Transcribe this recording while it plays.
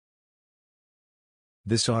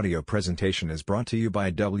This audio presentation is brought to you by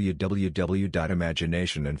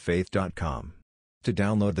www.imaginationandfaith.com. To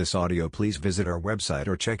download this audio, please visit our website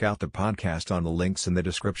or check out the podcast on the links in the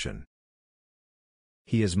description.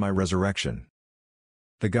 He is my resurrection.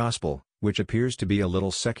 The Gospel, which appears to be a little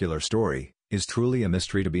secular story, is truly a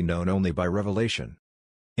mystery to be known only by revelation.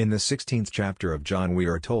 In the 16th chapter of John we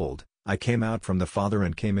are told, "I came out from the Father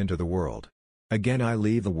and came into the world. Again I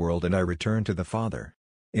leave the world and I return to the Father."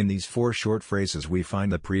 In these four short phrases we find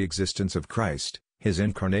the pre-existence of Christ, His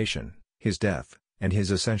incarnation, His death, and His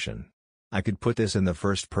ascension. I could put this in the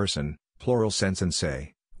first person, plural sense and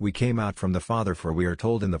say, "We came out from the Father," for we are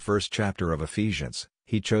told in the first chapter of Ephesians,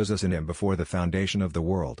 "He chose us in Him before the foundation of the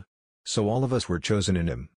world." So all of us were chosen in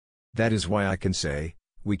Him. That is why I can say,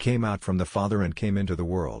 "We came out from the Father and came into the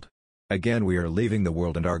world." Again we are leaving the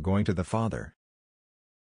world and are going to the Father.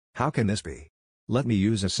 How can this be? Let me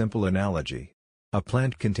use a simple analogy. A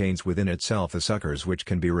plant contains within itself the suckers which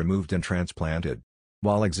can be removed and transplanted.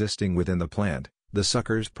 While existing within the plant, the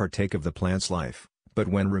suckers partake of the plant's life, but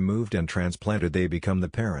when removed and transplanted they become the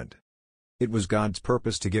parent. It was God's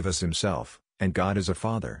purpose to give us Himself, and God is a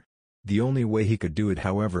Father. The only way He could do it,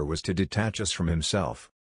 however, was to detach us from Himself.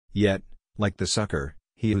 Yet, like the sucker,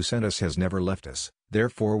 He who sent us has never left us,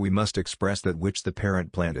 therefore we must express that which the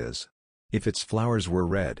parent plant is. If its flowers were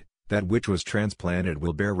red, that which was transplanted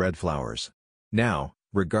will bear red flowers. Now,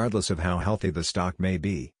 regardless of how healthy the stock may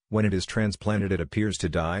be, when it is transplanted it appears to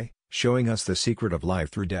die, showing us the secret of life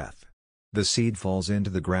through death. The seed falls into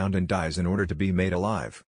the ground and dies in order to be made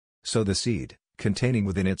alive. So the seed, containing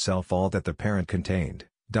within itself all that the parent contained,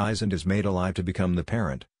 dies and is made alive to become the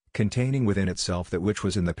parent, containing within itself that which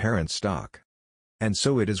was in the parent stock. And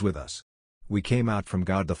so it is with us. We came out from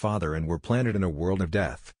God the Father and were planted in a world of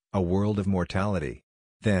death, a world of mortality.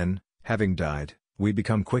 Then, having died, we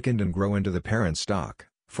become quickened and grow into the parent stock,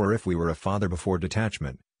 for if we were a father before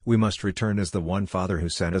detachment, we must return as the one Father who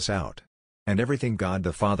sent us out. And everything God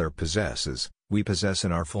the Father possesses, we possess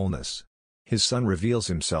in our fullness. His Son reveals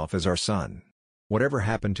Himself as our Son. Whatever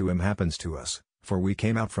happened to Him happens to us, for we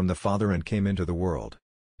came out from the Father and came into the world.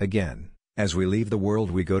 Again, as we leave the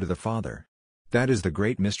world we go to the Father. That is the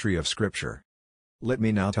great mystery of Scripture. Let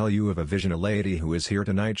me now tell you of a vision a lady who is here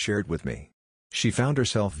tonight shared with me. She found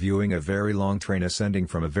herself viewing a very long train ascending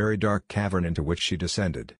from a very dark cavern into which she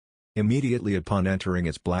descended. Immediately upon entering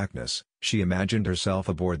its blackness, she imagined herself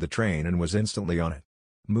aboard the train and was instantly on it.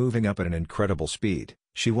 Moving up at an incredible speed,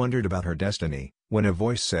 she wondered about her destiny, when a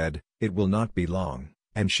voice said, "It will not be long,"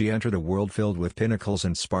 and she entered a world filled with pinnacles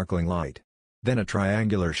and sparkling light. Then a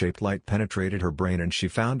triangular-shaped light penetrated her brain and she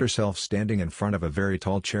found herself standing in front of a very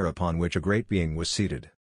tall chair upon which a great being was seated.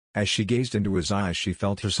 As she gazed into his eyes she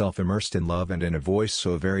felt herself immersed in love, and in a voice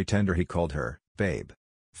so very tender he called her, "Babe."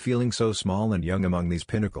 Feeling so small and young among these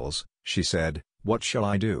pinnacles, she said, "What shall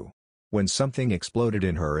I do?" When something exploded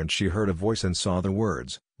in her and she heard a voice and saw the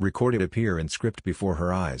words, recorded, appear in script before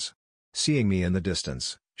her eyes. "Seeing me in the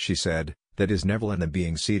distance," she said, "that is Neville," and the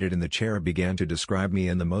being seated in the chair began to describe me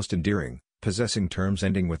in the most endearing, possessing terms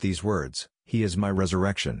ending with these words, "He is my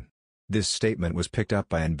resurrection." This statement was picked up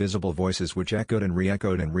by invisible voices which echoed and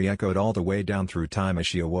re-echoed all the way down through time as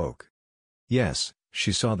she awoke. Yes,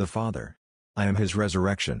 she saw the Father. "I am His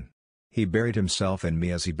resurrection. He buried Himself in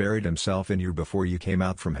me as He buried Himself in you before you came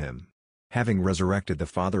out from Him. Having resurrected the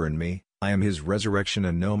Father in me, I am His resurrection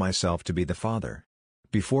and know myself to be the Father.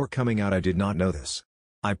 Before coming out I did not know this.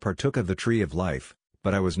 I partook of the tree of life,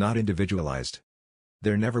 but I was not individualized.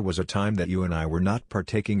 There never was a time that you and I were not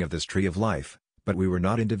partaking of this tree of life, but we were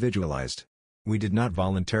not individualized. We did not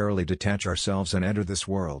voluntarily detach ourselves and enter this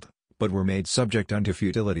world, but were made subject unto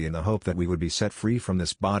futility in the hope that we would be set free from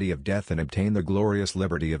this body of death and obtain the glorious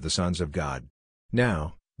liberty of the sons of God.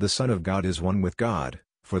 Now, the Son of God is one with God,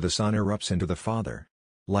 for the Son erupts into the Father.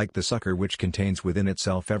 Like the sucker which contains within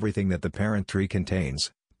itself everything that the parent tree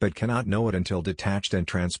contains, but cannot know it until detached and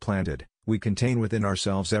transplanted, we contain within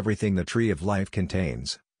ourselves everything the tree of life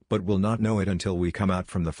contains, but will not know it until we come out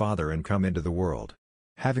from the Father and come into the world.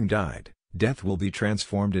 Having died, death will be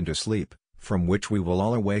transformed into sleep, from which we will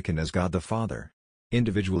all awaken as God the Father.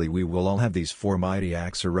 Individually we will all have these four mighty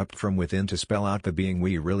acts erupt from within to spell out the being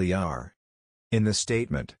we really are. In the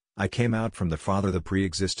statement, "I came out from the Father," the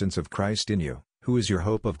pre-existence of Christ in you, who is your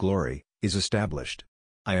hope of glory, is established.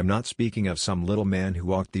 I am not speaking of some little man who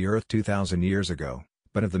walked the earth 2,000 years ago,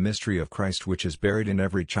 but of the mystery of Christ which is buried in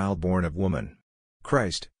every child born of woman.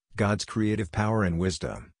 Christ, God's creative power and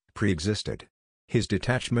wisdom, pre-existed. His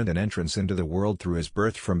detachment and entrance into the world through His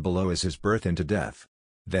birth from below is His birth into death.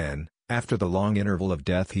 Then, after the long interval of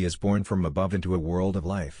death He is born from above into a world of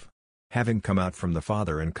life. Having come out from the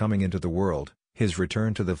Father and coming into the world, His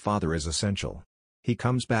return to the Father is essential. He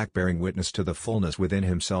comes back bearing witness to the fullness within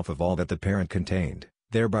himself of all that the parent contained,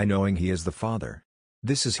 thereby knowing he is the Father.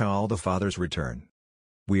 This is how all the fathers return.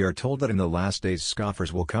 We are told that in the last days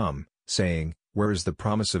scoffers will come, saying, "Where is the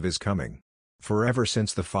promise of his coming?" For ever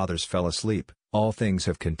since the fathers fell asleep, all things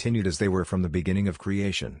have continued as they were from the beginning of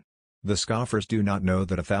creation. The scoffers do not know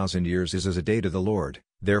that 1,000 years is as a day to the Lord,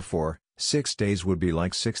 therefore, 6 days would be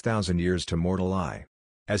like 6,000 years to mortal eye.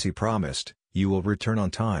 As he promised, you will return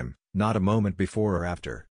on time, not a moment before or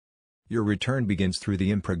after. Your return begins through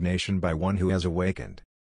the impregnation by one who has awakened.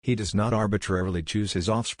 He does not arbitrarily choose his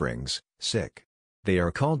offsprings, sick. They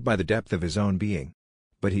are called by the depth of his own being.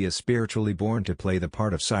 But he is spiritually born to play the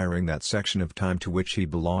part of siring that section of time to which he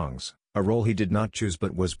belongs, a role he did not choose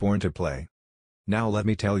but was born to play. Now let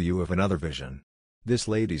me tell you of another vision. This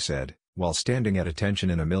lady said, while standing at attention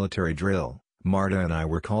in a military drill, "Marta and I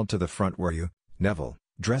were called to the front where you, Neville,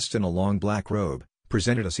 dressed in a long black robe,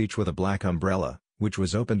 presented us each with a black umbrella, which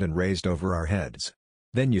was opened and raised over our heads.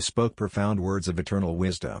 Then you spoke profound words of eternal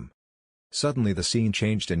wisdom." Suddenly the scene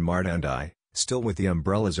changed and Marta and I, still with the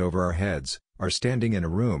umbrellas over our heads, are standing in a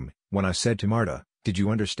room, when I said to Marta, "Did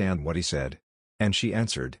you understand what he said?" And she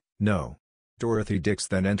answered, "No." Dorothy Dix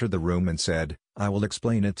then entered the room and said, "I will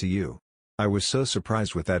explain it to you." I was so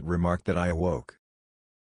surprised with that remark that I awoke.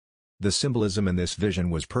 The symbolism in this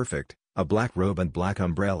vision was perfect, a black robe and black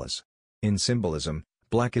umbrellas. In symbolism,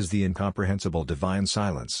 black is the incomprehensible divine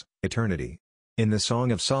silence, eternity. In the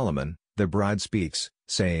Song of Solomon, the bride speaks,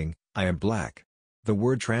 saying, "I am black." The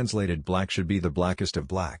word translated black should be the blackest of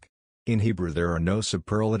black. In Hebrew there are no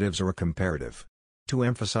superlatives or comparative. To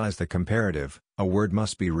emphasize the comparative, a word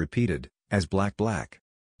must be repeated, as black black.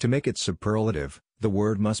 To make it superlative, the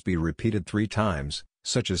word must be repeated 3 times,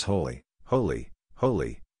 such as holy, holy,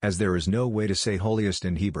 holy, as there is no way to say holiest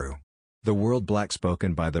in Hebrew. The word black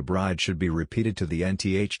spoken by the bride should be repeated to the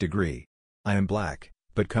nth degree. "I am black,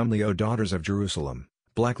 but comely, O daughters of Jerusalem,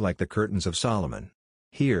 black like the curtains of Solomon."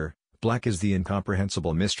 Here, black is the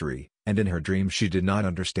incomprehensible mystery, and in her dream she did not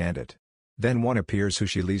understand it. Then one appears who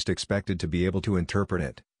she least expected to be able to interpret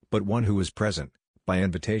it, but one who was present, by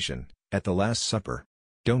invitation, at the Last Supper.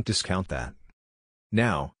 Don't discount that.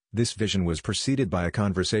 Now, this vision was preceded by a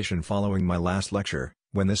conversation following my last lecture,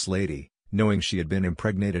 when this lady, knowing she had been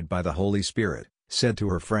impregnated by the Holy Spirit, said to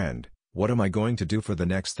her friend, "What am I going to do for the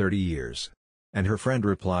next 30 years? And her friend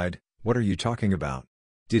replied, "What are you talking about?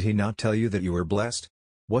 Did he not tell you that you were blessed?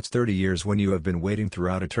 What's 30 years when you have been waiting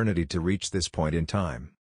throughout eternity to reach this point in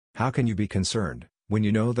time? How can you be concerned, when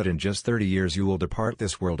you know that in just 30 years you will depart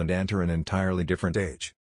this world and enter an entirely different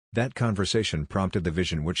age?" That conversation prompted the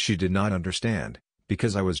vision which she did not understand,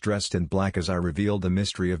 because I was dressed in black as I revealed the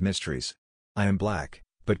mystery of mysteries. I am black,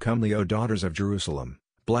 but comely, O daughters of Jerusalem,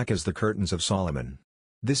 black as the curtains of Solomon.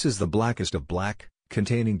 This is the blackest of black,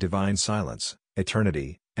 containing divine silence,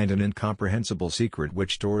 eternity, and an incomprehensible secret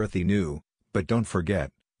which Dorothy knew, but don't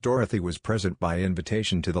forget, Dorothy was present by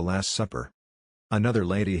invitation to the Last Supper. Another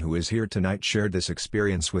lady who is here tonight shared this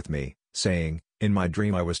experience with me, saying, "In my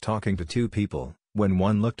dream I was talking to 2 people, when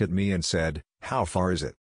one looked at me and said, 'How far is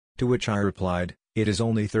it?' To which I replied, 'It is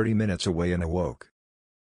only 30 minutes away,' and awoke."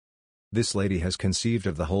 This lady has conceived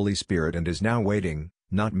of the Holy Spirit and is now waiting,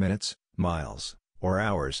 not minutes, miles, or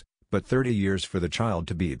hours, but 30 years for the child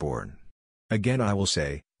to be born. Again I will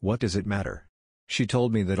say, what does it matter? She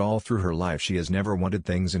told me that all through her life she has never wanted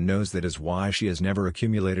things and knows that is why she has never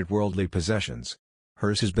accumulated worldly possessions.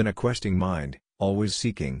 Hers has been a questing mind, always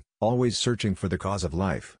seeking, always searching for the cause of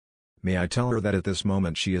life. May I tell her that at this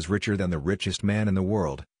moment she is richer than the richest man in the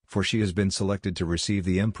world, for she has been selected to receive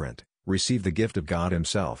the imprint, receive the gift of God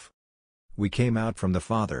Himself. We came out from the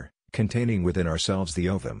Father, containing within ourselves the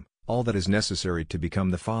ovum, all that is necessary to become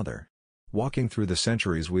the Father. Walking through the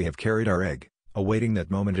centuries we have carried our egg, awaiting that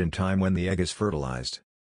moment in time when the egg is fertilized.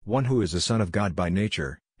 One who is a son of God by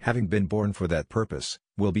nature, having been born for that purpose,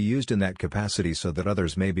 will be used in that capacity so that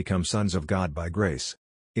others may become sons of God by grace.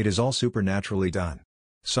 It is all supernaturally done.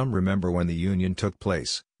 Some remember when the union took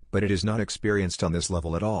place, but it is not experienced on this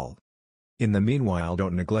level at all. In the meanwhile,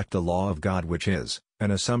 don't neglect the law of God, which is,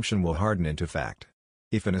 an assumption will harden into fact.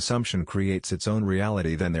 If an assumption creates its own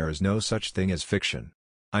reality, then there is no such thing as fiction.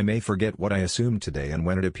 I may forget what I assumed today, and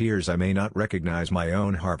when it appears I may not recognize my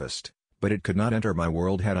own harvest, but it could not enter my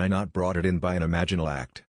world had I not brought it in by an imaginal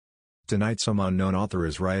act. Tonight some unknown author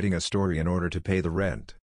is writing a story in order to pay the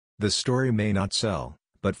rent. The story may not sell,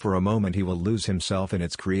 but for a moment he will lose himself in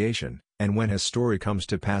its creation, and when his story comes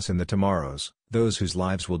to pass in the tomorrows, those whose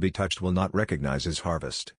lives will be touched will not recognize his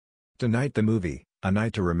harvest. Tonight the movie, A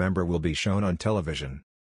Night to Remember, will be shown on television.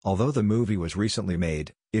 Although the movie was recently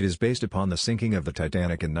made, it is based upon the sinking of the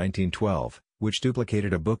Titanic in 1912, which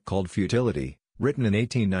duplicated a book called Futility, Written in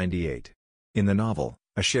 1898. In the novel,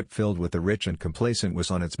 a ship filled with the rich and complacent was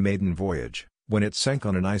on its maiden voyage, when it sank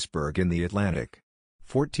on an iceberg in the Atlantic.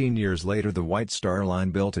 14 years later the White Star Line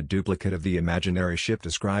built a duplicate of the imaginary ship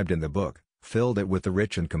described in the book, filled it with the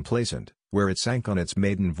rich and complacent, where it sank on its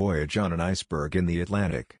maiden voyage on an iceberg in the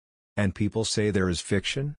Atlantic. And people say there is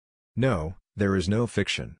fiction? No, there is no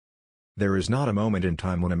fiction. There is not a moment in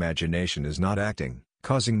time when imagination is not acting,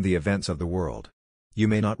 causing the events of the world. You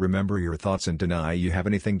may not remember your thoughts and deny you have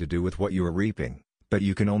anything to do with what you are reaping, but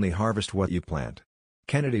you can only harvest what you plant.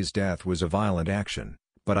 Kennedy's death was a violent action,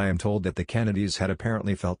 but I am told that the Kennedys had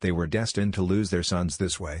apparently felt they were destined to lose their sons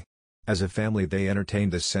this way. As a family they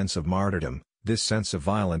entertained this sense of martyrdom, this sense of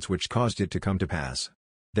violence which caused it to come to pass.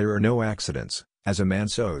 There are no accidents. As a man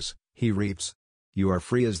sows, he reaps. You are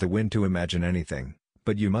free as the wind to imagine anything,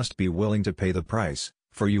 but you must be willing to pay the price,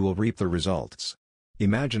 for you will reap the results.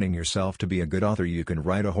 Imagining yourself to be a good author, you can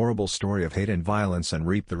write a horrible story of hate and violence and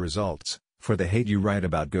reap the results, for the hate you write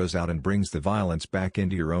about goes out and brings the violence back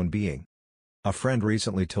into your own being. A friend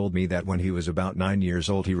recently told me that when he was about 9 years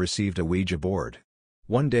old he received a Ouija board.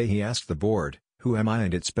 One day he asked the board, "Who am I?"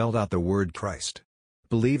 and it spelled out the word Christ.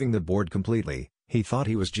 Believing the board completely, he thought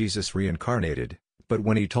he was Jesus reincarnated, but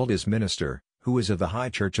when he told his minister, who was of the High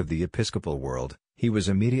Church of the Episcopal world, he was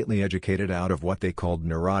immediately educated out of what they called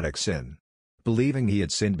neurotic sin. Believing he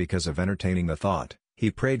had sinned because of entertaining the thought,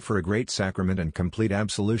 he prayed for a great sacrament and complete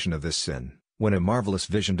absolution of this sin, when a marvelous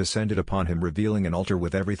vision descended upon him revealing an altar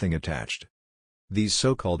with everything attached. These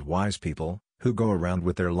so-called wise people, who go around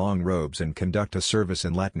with their long robes and conduct a service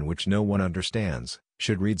in Latin which no one understands,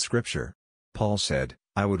 should read Scripture. Paul said,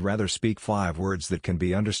 "I would rather speak 5 words that can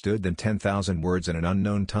be understood than 10,000 words in an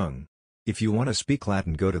unknown tongue." If you want to speak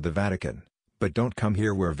Latin, go to the Vatican, but don't come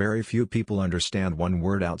here where very few people understand one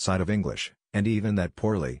word outside of English, and even that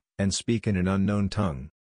poorly, and speak in an unknown tongue.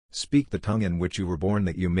 Speak the tongue in which you were born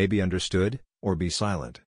that you may be understood, or be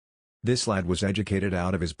silent. This lad was educated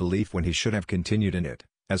out of his belief when he should have continued in it,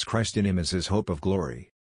 as Christ in him is his hope of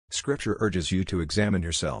glory. Scripture urges you to examine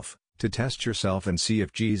yourself, to test yourself and see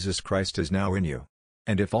if Jesus Christ is now in you.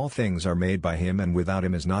 And if all things are made by him and without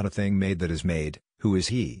him is not a thing made that is made, who is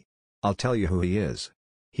he? I'll tell you who he is.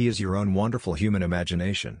 He is your own wonderful human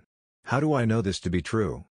imagination. How do I know this to be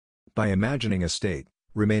true? By imagining a state,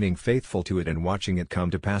 remaining faithful to it and watching it come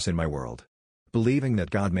to pass in my world. Believing that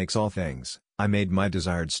God makes all things, I made my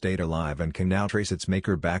desired state alive and can now trace its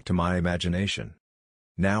maker back to my imagination.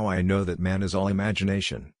 Now I know that man is all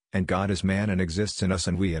imagination, and God is man and exists in us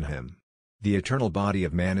and we in him. The eternal body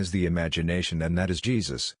of man is the imagination, and that is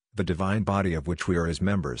Jesus, the divine body of which we are his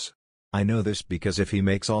members. I know this because if he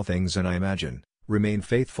makes all things and I imagine, remain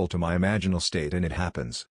faithful to my imaginal state, and it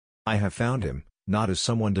happens. I have found him, not as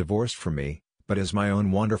someone divorced from me, but as my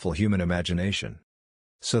own wonderful human imagination.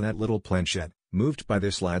 So that little planchette, moved by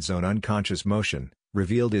this lad's own unconscious motion,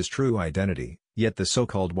 revealed his true identity, yet the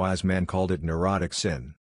so-called wise man called it neurotic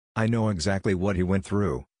sin. I know exactly what he went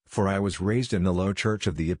through, for I was raised in the low church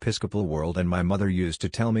of the Episcopal world and my mother used to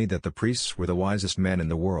tell me that the priests were the wisest men in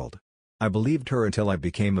the world. I believed her until I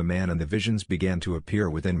became a man and the visions began to appear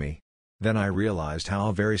within me. Then I realized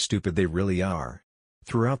how very stupid they really are.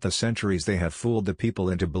 Throughout the centuries they have fooled the people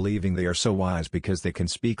into believing they are so wise because they can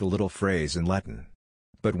speak a little phrase in Latin.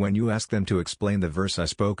 But when you ask them to explain the verse I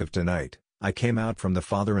spoke of tonight, "I came out from the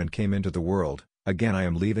Father and came into the world, again I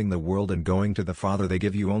am leaving the world and going to the Father," they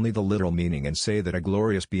give you only the literal meaning and say that a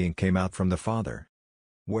glorious being came out from the Father.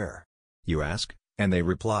 Where? You ask, and they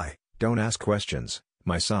reply, "Don't ask questions,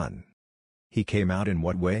 my son." He came out in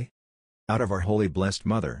what way? Out of our Holy Blessed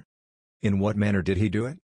Mother. In what manner did he do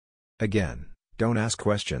it? Again, don't ask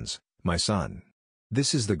questions, my son.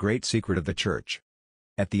 This is the great secret of the Church.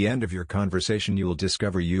 At the end of your conversation you will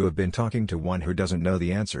discover you have been talking to one who doesn't know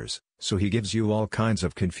the answers, so he gives you all kinds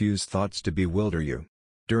of confused thoughts to bewilder you.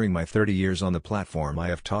 During my 30 years on the platform I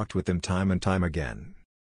have talked with them time and time again.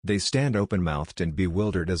 They stand open-mouthed and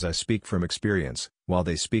bewildered as I speak from experience, while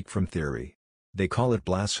they speak from theory. They call it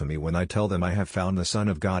blasphemy when I tell them I have found the Son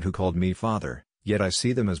of God who called me Father, yet I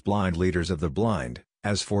see them as blind leaders of the blind,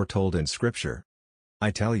 as foretold in Scripture.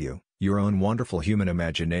 I tell you, your own wonderful human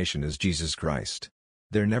imagination is Jesus Christ.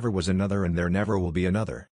 There never was another and there never will be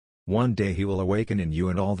another. One day he will awaken in you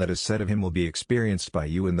and all that is said of him will be experienced by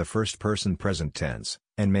you in the first person present tense,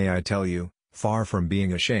 and may I tell you, far from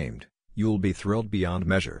being ashamed, you will be thrilled beyond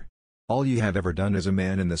measure. All you have ever done as a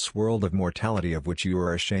man in this world of mortality of which you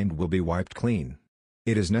are ashamed will be wiped clean.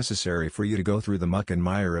 It is necessary for you to go through the muck and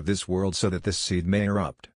mire of this world so that this seed may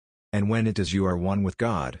erupt. And when it is you are one with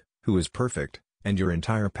God, who is perfect, and your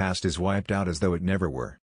entire past is wiped out as though it never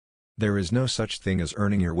were. There is no such thing as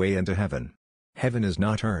earning your way into heaven. Heaven is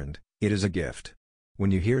not earned, It is a gift. When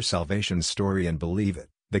you hear salvation's story and believe it,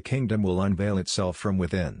 the kingdom will unveil itself from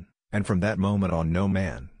within, and from that moment on no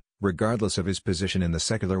man, regardless of his position in the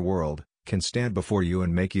secular world, can stand before you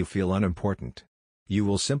and make you feel unimportant. You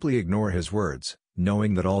will simply ignore his words,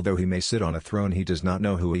 knowing that although he may sit on a throne he does not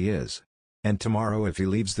know who he is. And tomorrow if he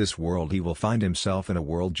leaves this world he will find himself in a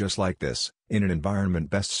world just like this, in an environment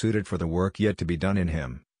best suited for the work yet to be done in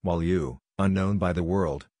him, while you, unknown by the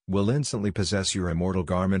world, will instantly possess your immortal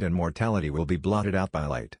garment and mortality will be blotted out by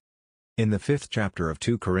light. In the 5th chapter of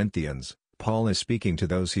 2 Corinthians, Paul is speaking to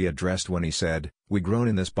those he addressed when he said, "We groan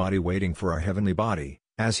in this body waiting for our heavenly body,"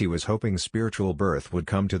 as he was hoping spiritual birth would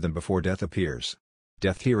come to them before death appears.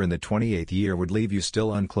 Death here in the 28th year would leave you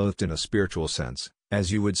still unclothed in a spiritual sense,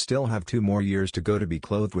 as you would still have 2 more years to go to be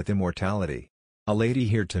clothed with immortality. A lady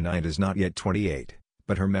here tonight is not yet 28,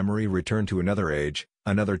 but her memory returned to another age,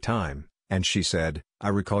 another time, and she said, "I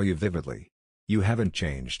recall you vividly. You haven't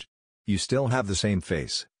changed. You still have the same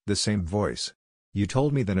face, the same voice. You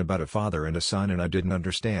told me then about a father and a son and I didn't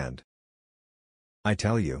understand. I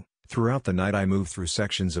tell you, throughout the night I move through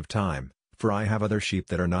sections of time, for I have other sheep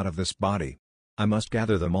that are not of this body. I must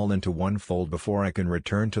gather them all into one fold before I can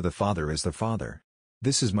return to the Father as the Father.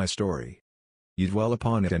 This is my story. You dwell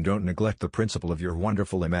upon it and don't neglect the principle of your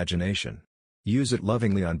wonderful imagination. Use it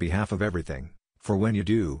lovingly on behalf of everything, for when you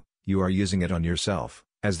do, you are using it on yourself,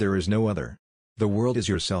 as there is no other. The world is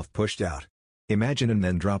yourself pushed out. Imagine and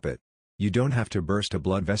then drop it. You don't have to burst a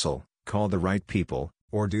blood vessel, call the right people,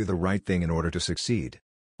 or do the right thing in order to succeed.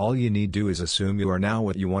 All you need do is assume you are now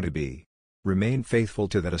what you want to be. Remain faithful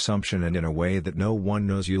to that assumption and in a way that no one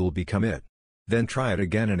knows you will become it. Then try it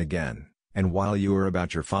again and again, and while you are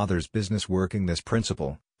about your Father's business working this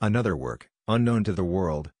principle, another work, unknown to the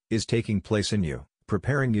world, is taking place in you,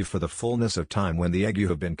 preparing you for the fullness of time when the egg you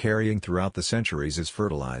have been carrying throughout the centuries is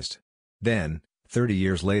fertilized. Then, 30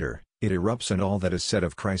 years later, it erupts and all that is said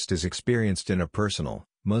of Christ is experienced in a personal,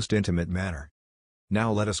 most intimate manner.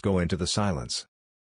 Now let us go into the silence.